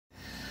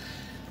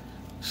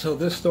So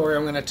this story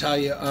I'm going to tell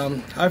you,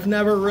 I've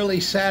never really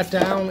sat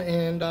down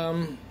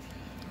and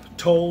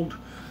told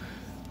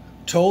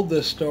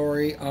this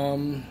story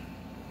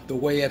the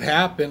way it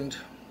happened.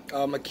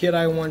 A kid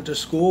I went to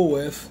school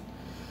with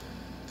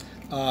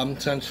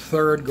since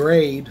third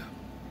grade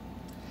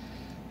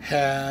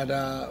had,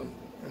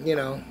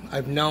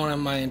 I've known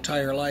him my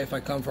entire life. I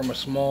come from a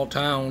small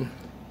town.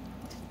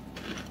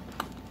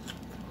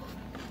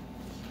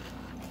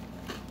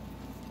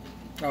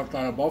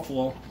 Outside of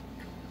Buffalo.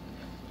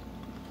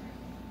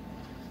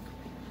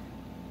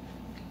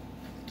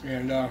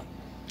 And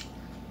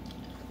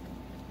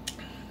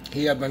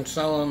he had been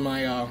selling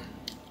my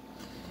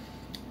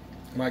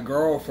my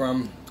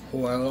girlfriend,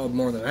 who I love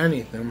more than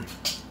anything,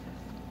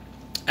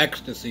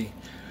 ecstasy.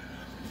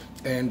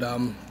 And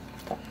I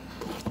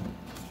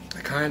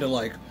kind of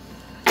like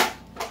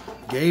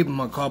gave him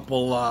a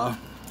couple of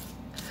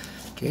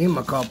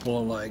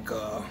like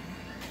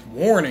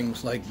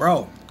warnings, like,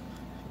 bro,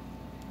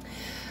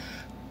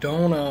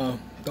 don't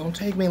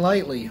take me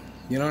lightly.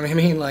 You know what I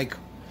mean? Like,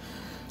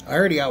 I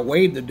already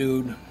outweighed the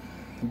dude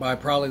by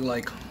probably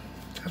like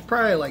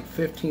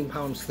 15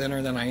 pounds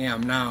thinner than I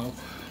am now.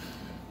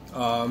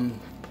 I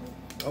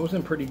was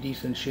in pretty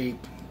decent shape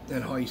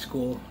in high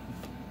school,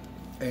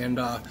 and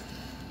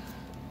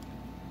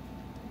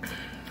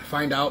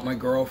find out my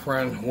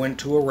girlfriend went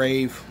to a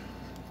rave,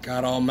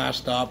 got all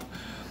messed up.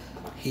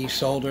 He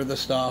sold her the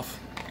stuff.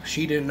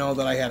 She didn't know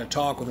that I had a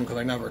talk with him because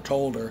I never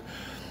told her.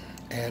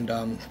 And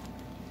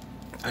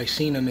I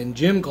seen him in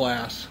gym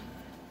class.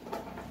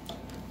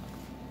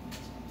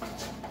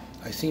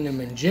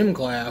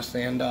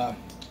 And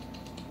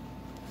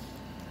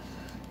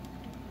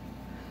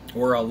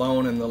we're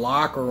alone in the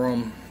locker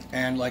room,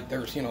 and like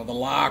there's, the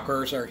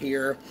lockers are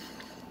here,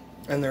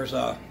 and there's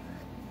a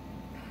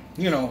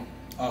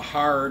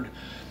hard,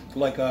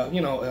 like a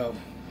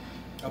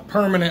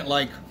permanent,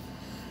 like,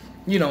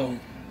 thing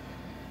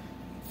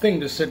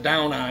to sit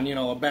down on,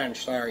 a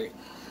bench, sorry.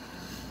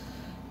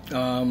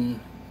 And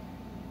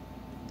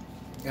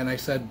I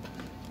said,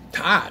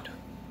 Todd,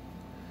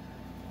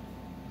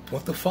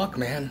 what the fuck,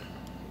 man?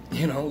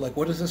 Like,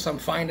 what is this I'm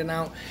finding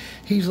out?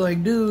 He's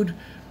like, dude,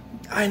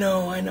 I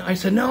know. I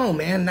said, no,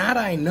 man, not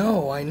I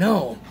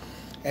know.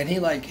 And he,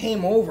 like,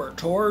 came over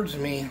towards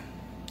me,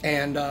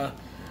 and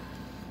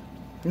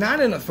not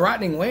in a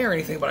threatening way or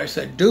anything, but I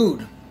said,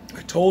 dude,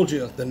 I told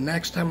you, the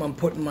next time I'm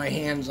putting my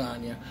hands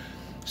on you.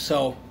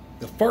 So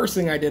the first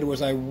thing I did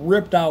was I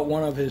ripped out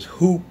one of his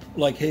hoop,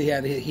 like he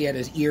had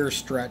his ear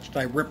stretched.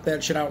 I ripped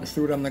that shit out and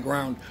threw it on the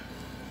ground.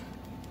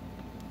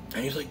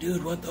 And he's like,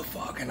 dude, what the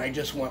fuck? And I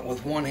just went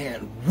with one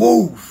hand,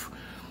 woof,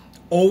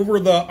 over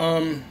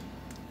the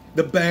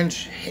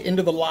bench,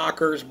 into the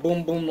lockers,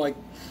 boom, boom, like,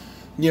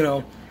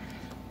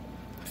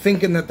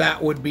 thinking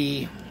that would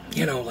be,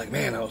 like,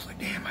 man, I was like,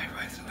 damn, I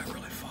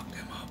really fucked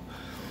him up.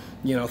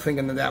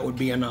 Thinking that would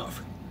be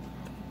enough.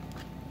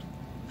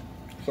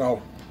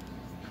 So,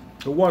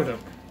 it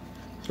wasn't.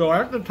 So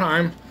at the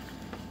time,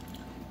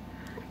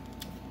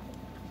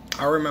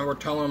 I remember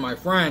telling my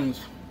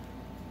friends,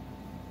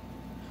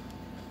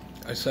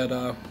 I said,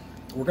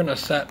 we're gonna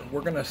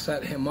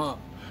set him up,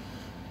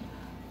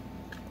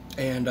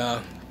 and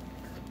I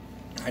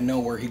know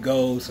where he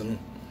goes, and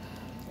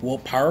we'll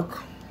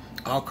park.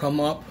 I'll come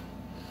up,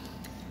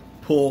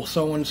 pull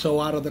so and so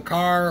out of the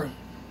car,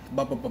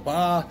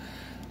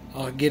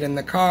 I'll get in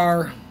the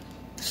car,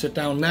 sit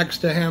down next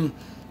to him,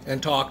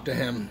 and talk to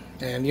him.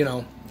 And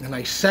and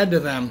I said to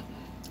them,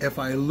 if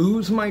I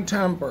lose my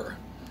temper,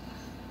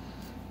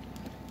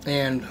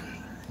 and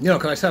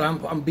because I said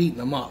I'm beating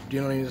him up, do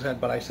you know what I said?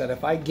 But I said,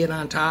 if I get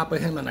on top of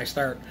him and I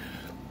start,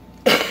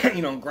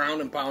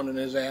 ground and pounding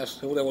his ass,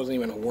 that wasn't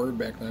even a word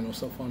back then. It was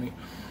so funny.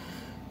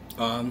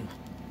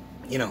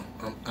 You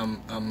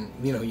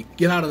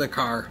get out of the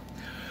car.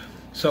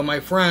 So my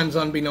friends,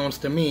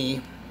 unbeknownst to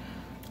me,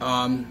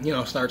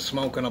 start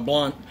smoking a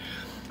blunt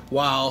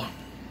while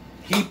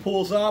he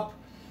pulls up.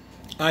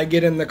 I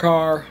get in the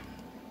car,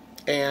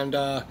 and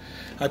I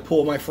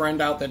pull my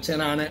friend out that's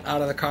in on it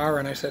out of the car,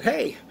 and I said,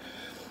 hey,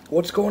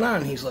 what's going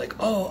on? And he's like,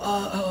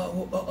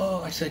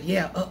 I said,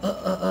 yeah,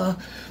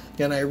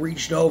 And I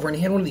reached over, and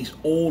he had one of these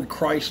old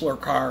Chrysler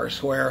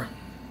cars where,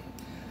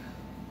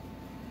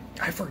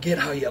 I forget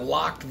how you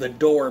locked the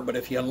door, but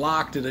if you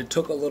locked it, it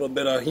took a little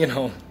bit of,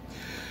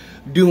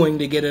 doing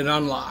to get it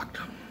unlocked.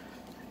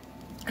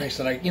 And I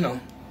said,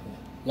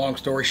 long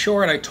story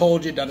short, I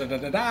told you,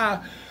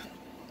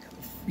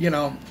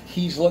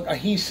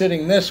 he's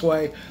sitting this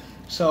way,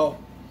 so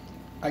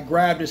I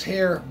grabbed his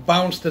hair,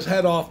 bounced his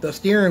head off the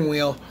steering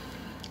wheel,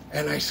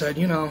 and I said,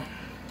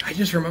 I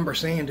just remember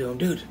saying to him,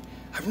 dude,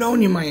 I've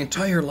known you my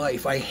entire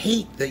life. I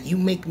hate that you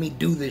make me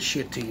do this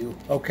shit to you,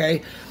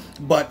 okay?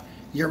 But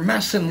you're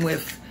messing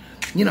with,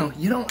 you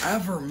don't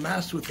ever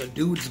mess with a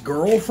dude's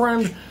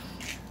girlfriend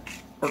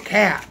or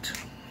cat.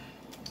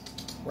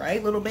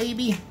 Right, little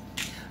baby?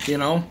 It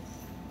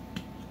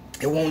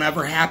won't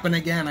ever happen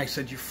again. I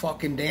said, you're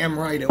fucking damn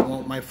right it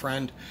won't, my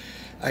friend.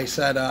 I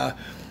said,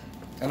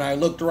 and I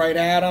looked right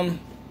at him,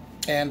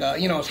 and,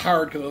 it's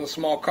hard because it was a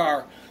small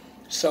car.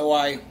 So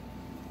I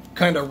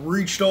kind of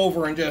reached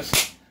over and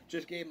just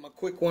gave him a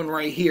quick one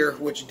right here,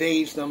 which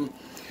dazed him.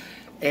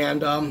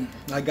 And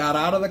I got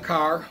out of the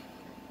car.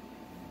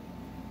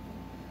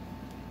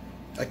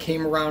 I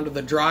came around to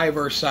the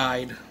driver's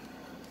side,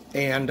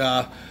 and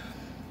I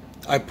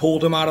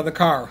pulled him out of the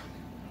car.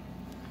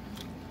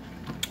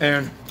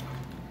 And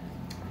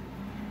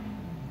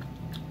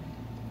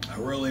I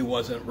really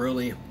wasn't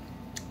really,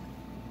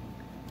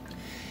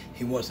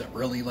 he wasn't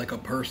really like a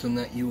person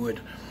that you would,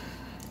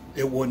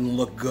 it wouldn't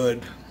look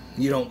good.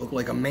 You don't look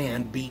like a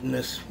man beating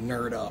this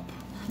nerd up,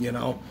 you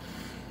know?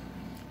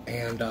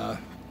 And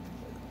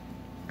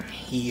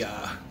he,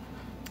 I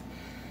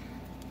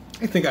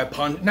think I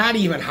punched, not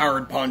even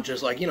hard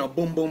punches, like, you know,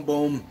 boom, boom,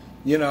 boom,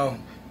 you know,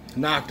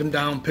 knocked him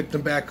down, picked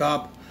him back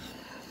up,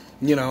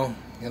 you know,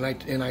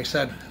 and I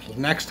said,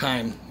 next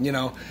time, you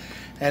know.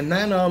 And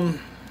then,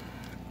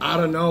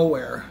 out of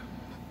nowhere,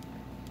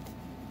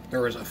 there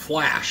was a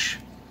flash,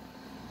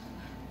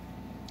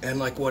 and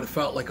like what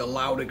felt like a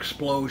loud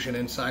explosion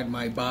inside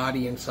my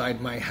body, inside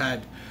my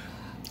head,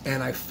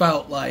 and I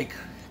felt like,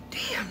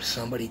 damn,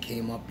 somebody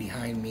came up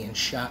behind me and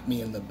shot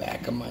me in the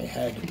back of my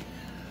head.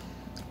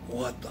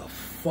 What the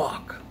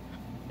fuck?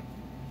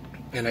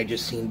 And I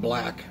just seen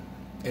black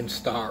and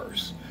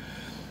stars.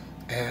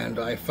 And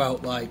I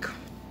felt like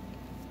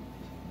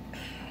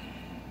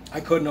I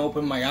couldn't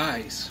open my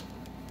eyes.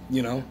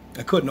 You know?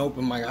 I couldn't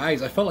open my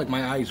eyes. I felt like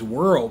my eyes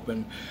were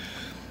open.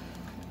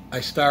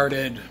 I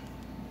felt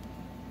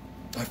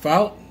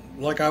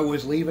like I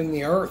was leaving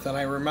the earth. And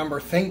I remember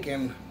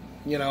thinking,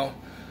 you know,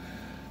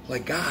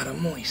 like, God,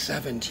 I'm only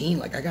 17.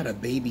 Like, I got a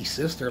baby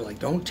sister. Like,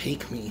 don't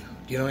take me.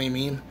 Do you know what I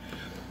mean?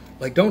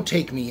 Like, don't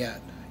take me yet,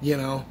 you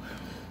know?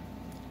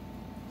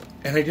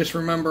 And I just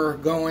remember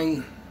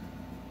going,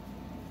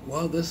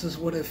 well, this is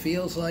what it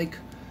feels like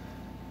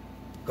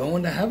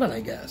going to heaven,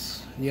 I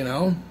guess, you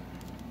know?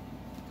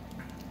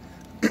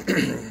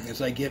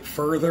 As I get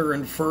further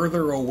and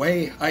further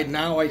away,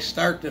 I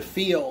start to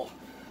feel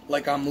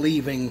like I'm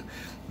leaving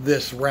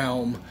this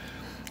realm.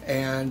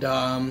 And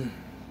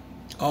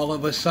all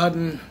of a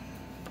sudden,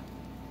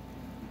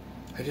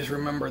 I just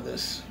remember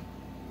this.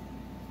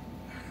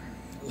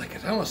 Like,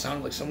 it almost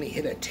sounded like somebody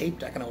hit a tape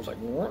deck, and I was like,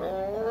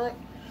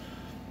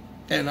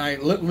 and I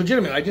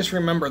legitimately, I just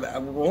remember that,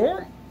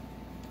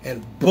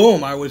 and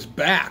boom, I was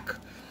back.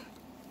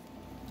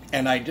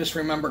 And I just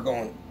remember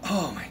going,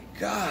 oh my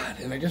God.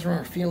 And I just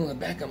remember feeling the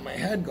back of my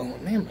head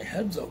going, man, my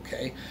head's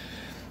okay.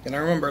 And I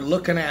remember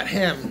looking at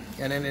him,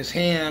 and in his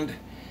hand,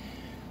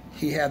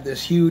 he had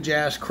this huge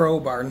ass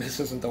crowbar, and this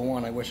isn't the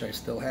one, I wish I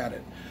still had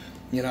it,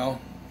 you know,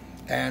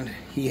 and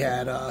he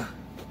had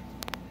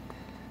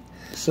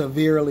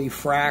severely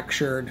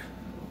fractured,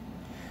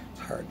 it's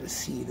hard to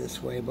see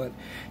this way, but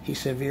he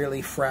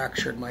severely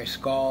fractured my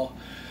skull.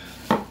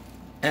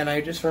 And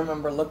I just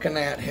remember looking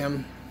at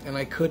him, and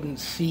I couldn't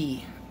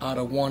see out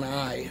of one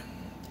eye.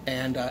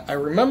 And I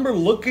remember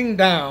looking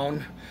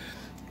down,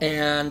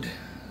 and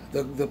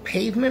the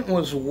pavement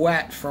was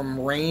wet from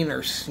rain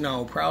or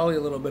snow, probably a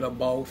little bit of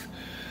both.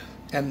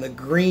 And the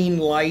green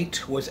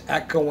light was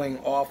echoing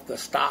off the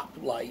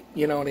stoplight.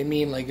 You know what I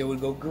mean? Like, it would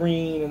go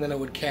green, and then it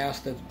would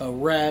cast a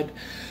red.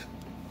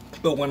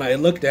 But when I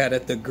looked at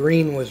it, the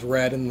green was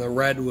red, and the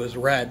red was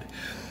red.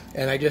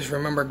 And I just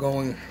remember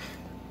going,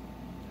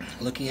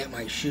 looking at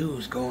my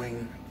shoes,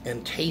 going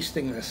and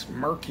tasting this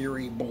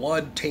mercury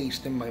blood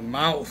taste in my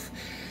mouth.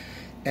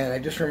 And I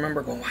just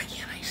remember going, why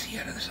can't I see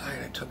out of this eye?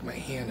 And I took my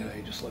hand, and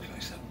I just looked, and I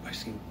said, I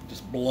see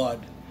just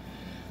blood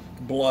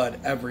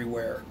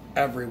everywhere.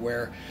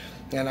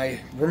 And I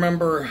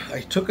remember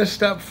I took a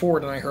step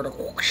forward, and I heard a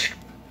whoosh.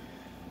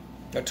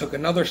 I took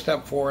another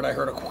step forward, I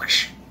heard a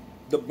whoosh.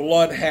 The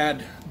blood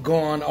had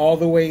gone all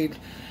the way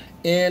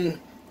in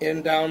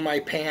down my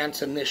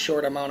pants. In this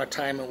short amount of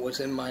time, it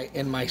was in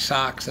my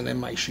socks and in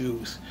my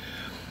shoes.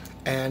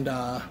 And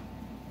I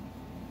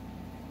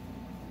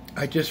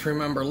just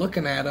remember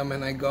looking at him,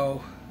 and I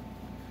go,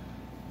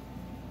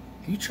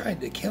 you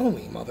tried to kill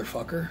me,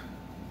 motherfucker.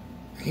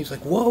 And he's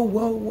like,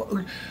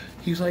 whoa.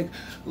 He's like,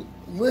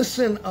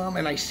 listen,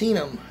 and I seen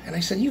him, and I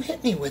said, you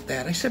hit me with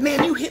that. I said,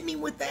 man, you hit me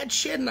with that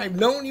shit, and I've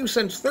known you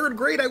since 3rd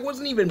grade. I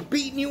wasn't even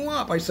beating you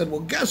up. I said,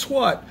 well, guess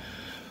what?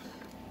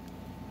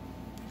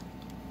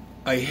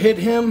 I hit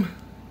him.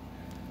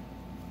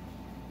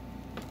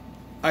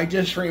 I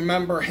just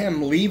remember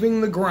him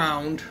leaving the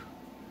ground,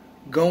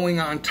 going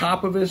on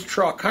top of his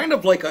truck, kind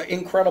of like an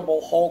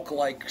Incredible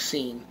Hulk-like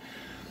scene.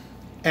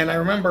 And I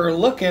remember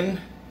looking,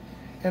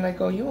 and I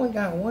go, you only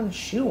got one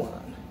shoe on.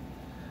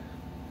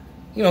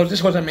 You know,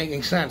 this wasn't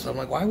making sense. I'm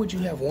like, why would you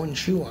have one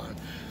shoe on?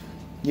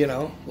 You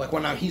know, like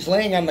when he's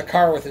laying on the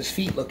car with his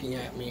feet looking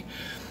at me.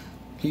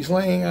 He's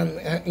laying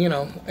on, you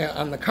know,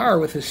 on the car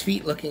with his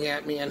feet looking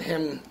at me, and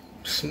him,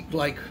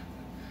 like,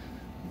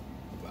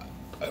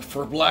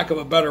 for lack of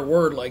a better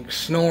word, like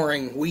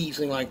snoring,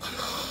 wheezing, like,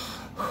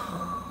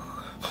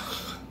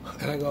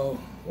 and I go,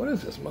 what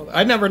is this, mother?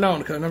 I'd never known,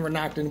 because I never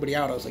knocked anybody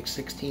out. I was like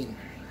 16.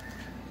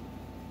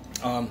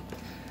 And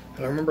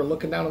I remember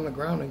looking down on the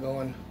ground and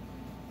going,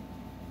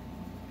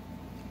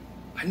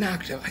 I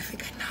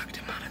think I knocked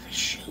him out of his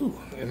shoes. ooh,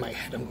 in my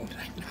head, I'm going, did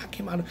I knock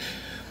him out?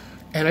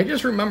 And I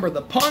just remember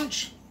the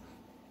punch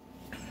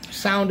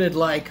sounded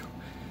like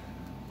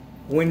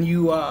when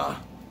you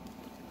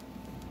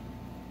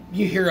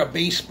hear a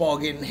baseball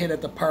getting hit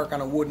at the park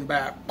on a wooden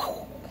bat,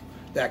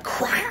 that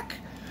crack.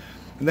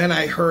 And then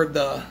I heard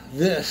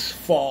this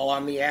fall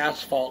on the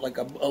asphalt, like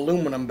an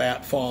aluminum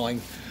bat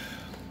falling.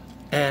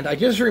 And I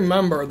just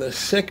remember the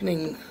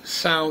sickening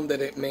sound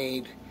that it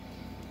made.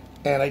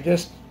 And I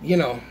just,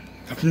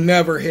 I've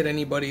never hit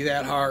anybody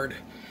that hard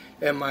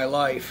in my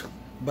life.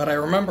 But I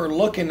remember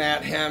looking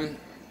at him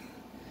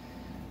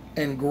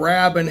and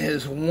grabbing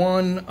his his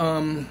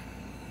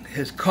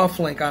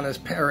cufflink on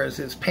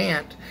his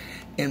pant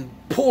and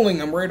pulling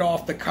him right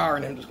off the car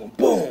and him just going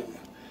boom,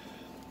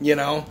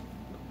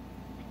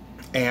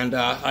 And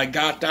I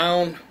got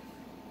down,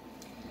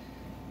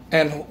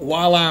 and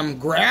while I'm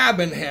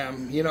grabbing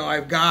him,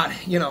 I've got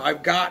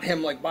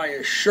him like by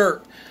his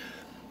shirt,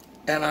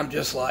 and I'm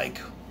just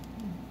like,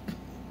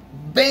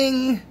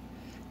 bang,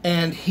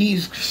 and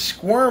he's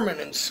squirming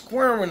and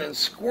squirming and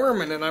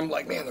squirming, and I'm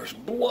like, man, there's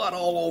blood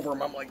all over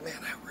him. I'm like, man,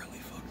 I really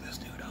fucked this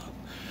dude up.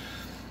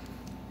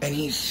 And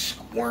he's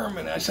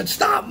squirming. I said,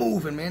 stop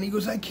moving, man. He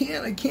goes, I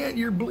can't.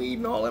 You're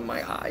bleeding all in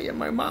my eye, in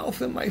my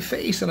mouth, in my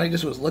face. And I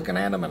just was looking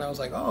at him, and I was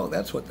like, oh,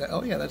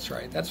 oh, yeah, that's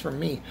right. That's from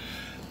me.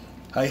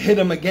 I hit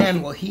him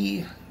again. Well,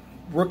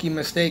 rookie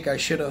mistake, I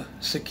should have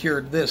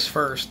secured this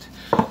first.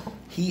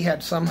 He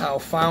had somehow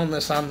found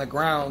this on the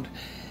ground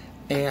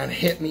and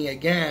hit me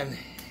again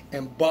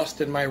and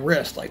busted my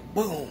wrist, like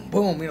boom,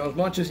 boom, as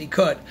much as he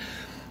could.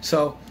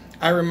 So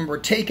I remember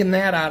taking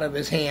that out of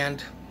his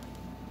hand,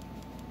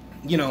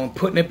 and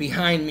putting it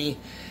behind me,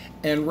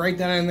 and right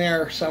then and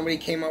there, somebody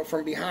came up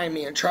from behind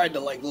me and tried to,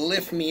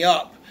 lift me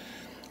up,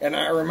 and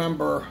I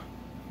remember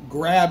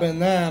grabbing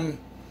them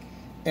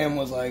and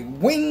was like,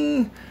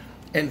 wing,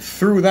 and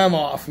threw them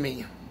off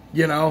me,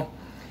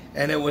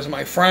 and it was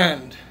my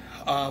friend.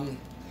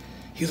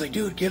 He's like,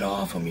 dude, get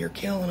off him, you're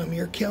killing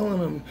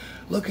him,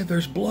 look,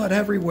 there's blood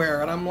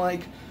everywhere, and I'm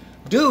like,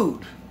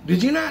 dude,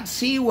 did you not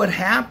see what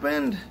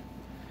happened?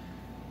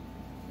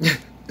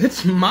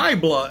 It's my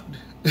blood.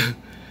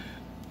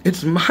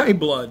 It's my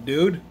blood,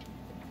 dude.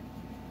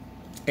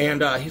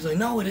 And he's like,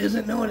 no, it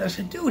isn't. No, I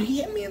said, dude,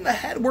 he hit me in the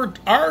head. We're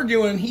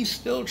arguing. He's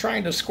still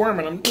trying to squirm,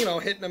 and I'm,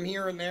 hitting him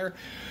here and there.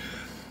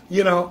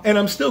 And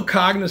I'm still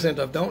cognizant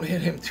of don't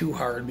hit him too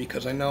hard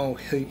because I know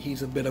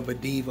he's a bit of a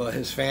diva.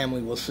 His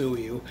family will sue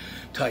you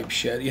type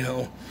shit,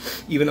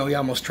 even though he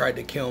almost tried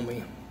to kill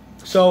me.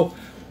 So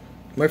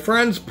my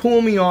friends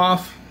pull me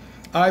off.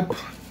 I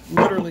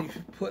literally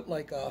put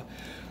like a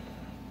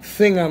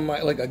thing on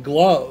like a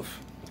glove.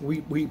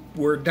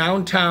 We're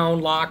downtown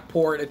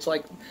Lockport. It's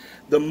like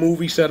the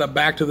movie set of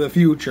Back to the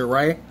Future,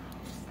 right?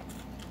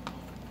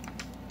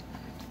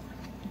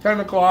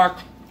 10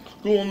 o'clock,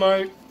 school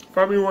night,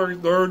 February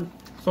 3rd,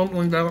 something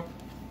like that.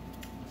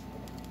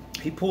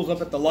 He pulls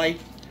up at the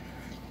light.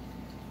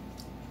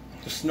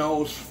 The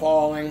snow's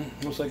falling.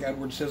 Looks like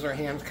Edward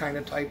Scissorhands kind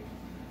of type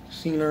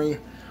scenery.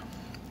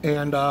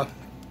 And I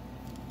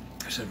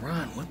said,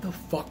 Ron, what the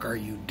fuck are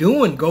you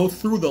doing? Go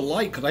through the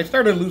light. Because I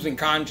started losing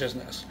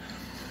consciousness.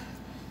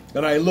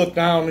 And I look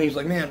down, and he's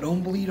like, man,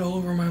 don't bleed all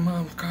over my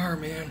mom's car,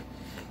 man.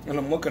 And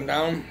I'm looking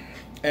down,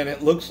 and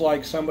it looks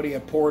like somebody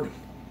had poured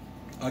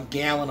a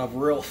gallon of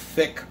real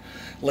thick,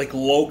 like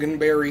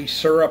Loganberry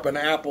syrup and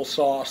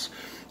applesauce,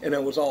 and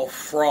it was all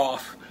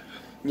froth,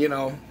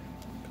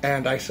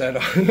 And I said,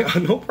 yeah,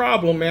 no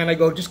problem, man. I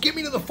go, just get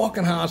me to the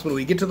fucking hospital.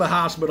 We get to the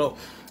hospital.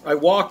 I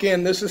walk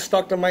in. This is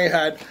stuck to my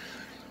head,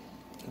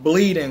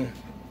 bleeding.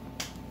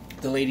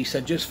 The lady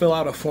said, just fill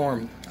out a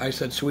form. I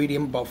said, sweetie,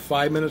 I'm about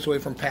 5 minutes away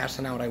from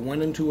passing out. I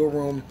went into a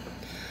room,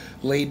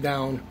 laid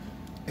down,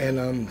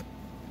 and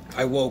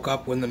I woke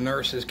up when the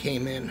nurses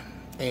came in,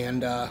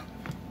 and the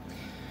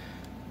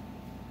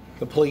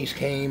police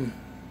came.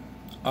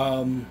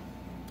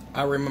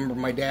 I remember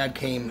my dad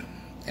came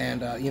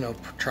and,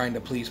 trying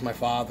to please my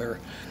father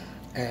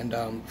and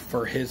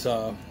for his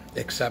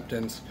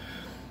acceptance.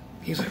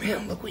 He's like,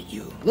 man, look at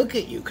you.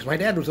 Because my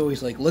dad was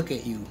always like, look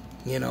at you.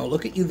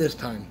 Look at you this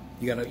time.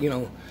 You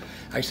gotta,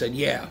 I said,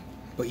 yeah,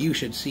 but you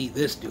should see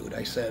this dude.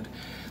 I said,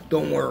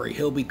 don't worry,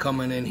 he'll be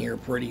coming in here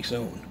pretty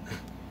soon.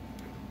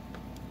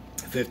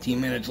 15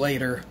 minutes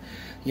later,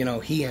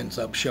 he ends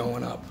up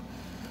showing up.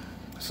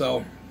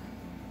 So,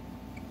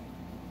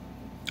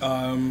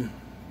 I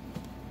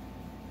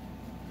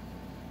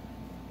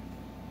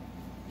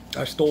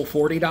stole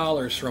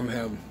 $40 from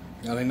him,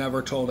 and I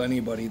never told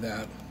anybody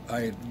that.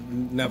 I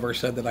never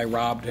said that I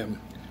robbed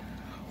him.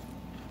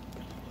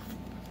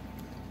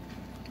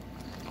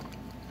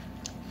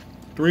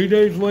 Two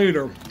days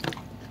later,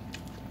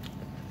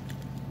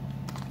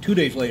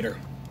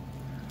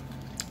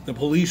 the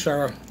police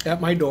are at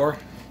my door,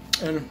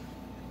 and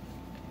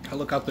I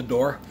look out the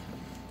door.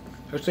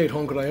 I stayed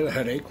home because I had a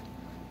headache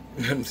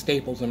and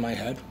staples in my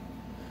head.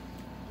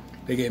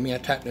 They gave me a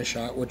tetanus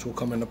shot, which will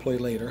come into play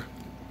later.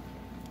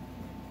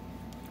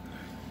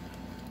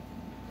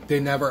 They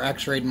never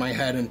x-rayed my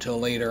head until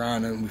later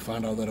on, and we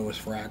found out that it was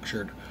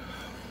fractured.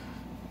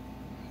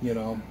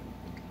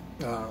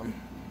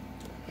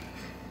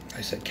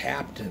 I said,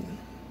 Captain,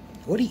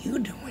 what are you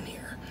doing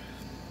here?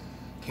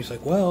 He's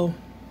like, well,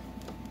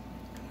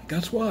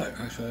 guess what?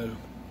 I said,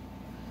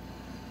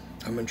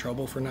 I'm in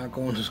trouble for not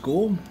going to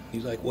school.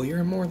 He's like, well,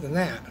 you're more than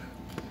that.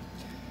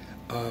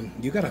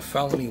 You got a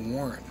felony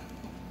warrant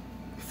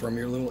from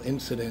your little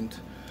incident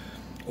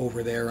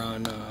over there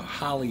on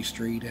Holly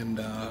Street in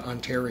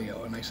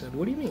Ontario. And I said,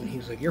 what do you mean?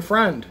 He's like, your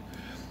friend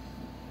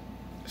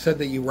said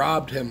that you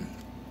robbed him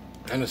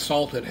and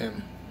assaulted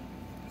him,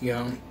 you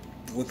know,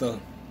 with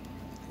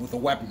a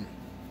weapon.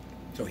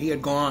 So he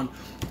had gone.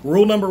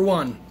 Rule number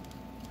 1,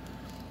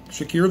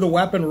 secure the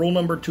weapon. Rule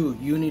number 2,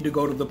 you need to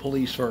go to the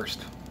police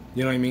first.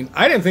 You know what I mean?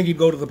 I didn't think he'd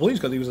go to the police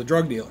because he was a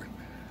drug dealer.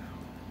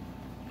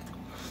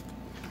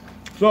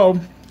 So,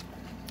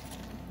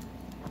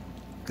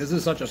 because this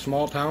is such a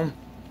small town,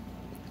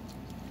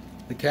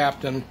 the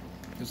captain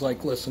is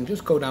like, listen,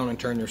 just go down and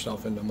turn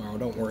yourself in tomorrow.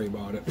 Don't worry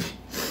about it.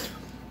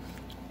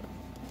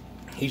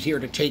 He's here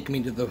to take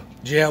me to the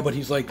jail, but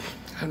he's like,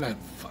 I'm not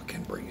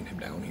fucking bringing him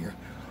down here.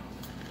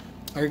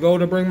 I go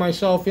to bring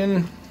myself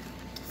in,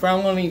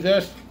 felony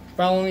this,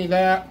 felony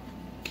that.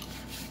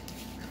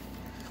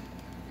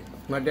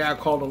 My dad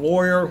called a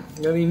lawyer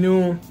that he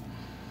knew.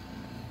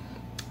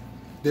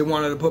 They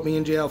wanted to put me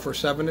in jail for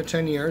 7 to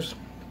 10 years.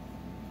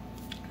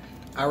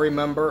 I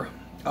remember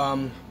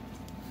my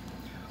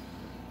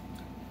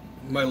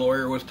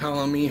lawyer was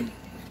telling me,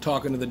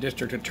 talking to the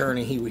district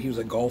attorney, he was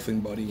a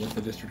golfing buddy with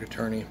the district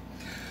attorney.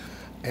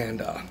 And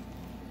the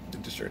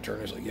district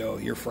attorney's like, yo,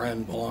 your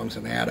friend belongs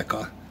in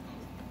Attica.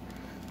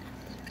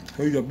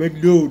 He's a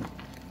big dude.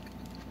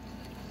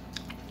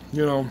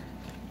 You know,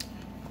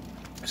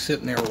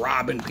 sitting there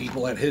robbing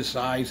people at his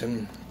size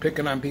and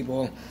picking on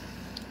people.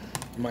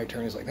 My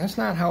attorney's like, that's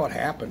not how it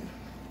happened.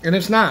 And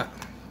it's not,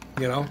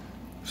 you know.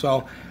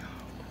 So,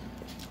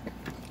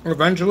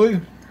 eventually,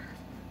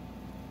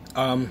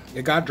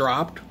 it got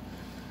dropped.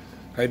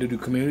 I had to do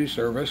community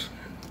service.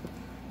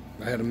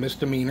 I had a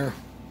misdemeanor.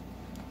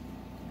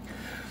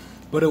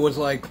 But it was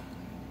like,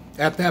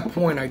 at that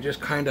point, I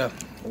just kind of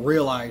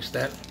realized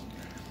that,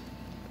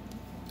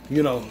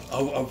 you know,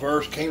 a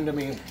verse came to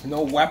me,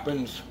 no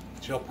weapons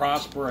shall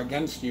prosper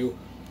against you.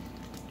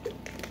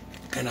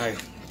 And I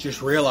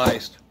just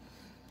realized,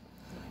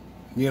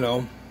 you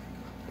know,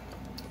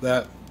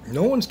 that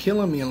no one's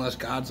killing me unless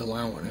God's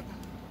allowing it.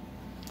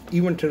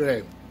 Even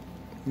today,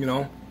 you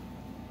know.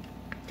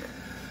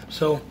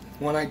 So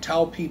when I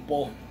tell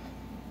people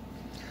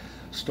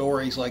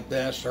stories like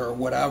this or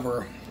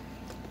whatever,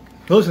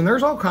 listen,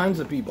 there's all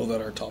kinds of people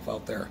that are tough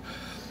out there.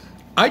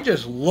 I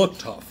just look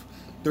tough.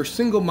 There's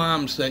single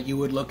moms that you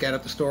would look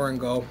at the store and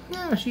go,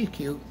 yeah, she's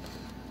cute.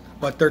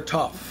 But they're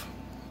tough.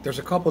 There's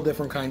a couple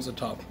different kinds of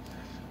tough.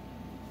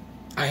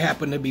 I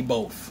happen to be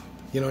both.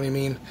 You know what I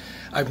mean?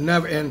 I've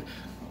never, and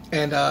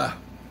I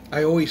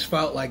always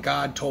felt like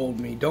God told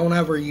me, don't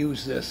ever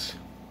use this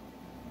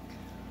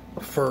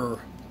for,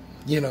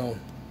 you know,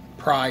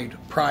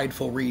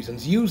 prideful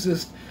reasons.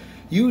 Use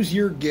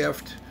your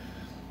gift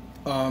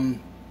to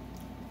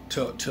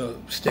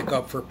stick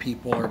up for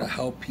people or to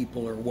help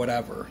people or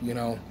whatever, you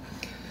know.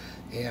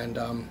 And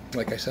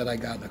like I said, I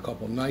got in a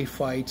couple knife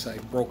fights. I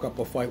broke up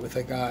a fight with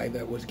a guy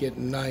that was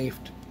getting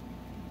knifed.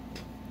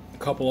 A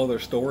couple other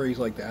stories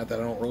like that I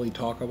don't really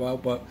talk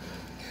about, but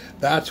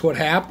that's what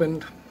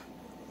happened.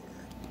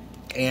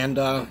 And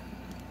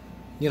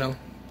you know,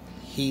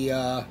 he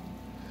you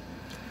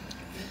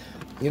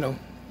know,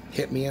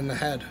 hit me in the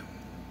head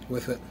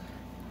with it.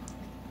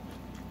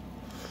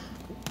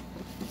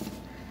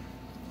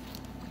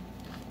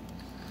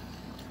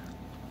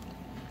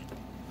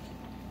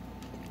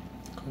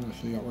 Kind of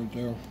see that right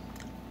there.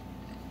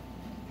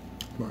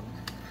 But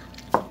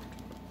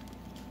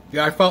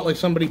yeah, I felt like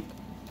somebody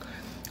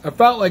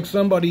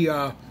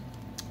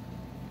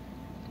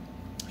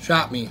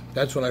shot me.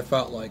 That's what I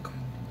felt like.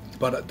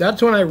 But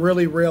that's when I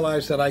really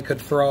realized that I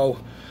could throw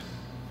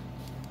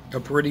a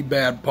pretty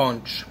bad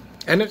punch.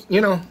 And it,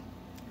 you know,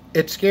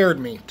 it scared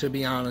me, to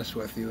be honest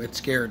with you. It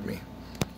scared me.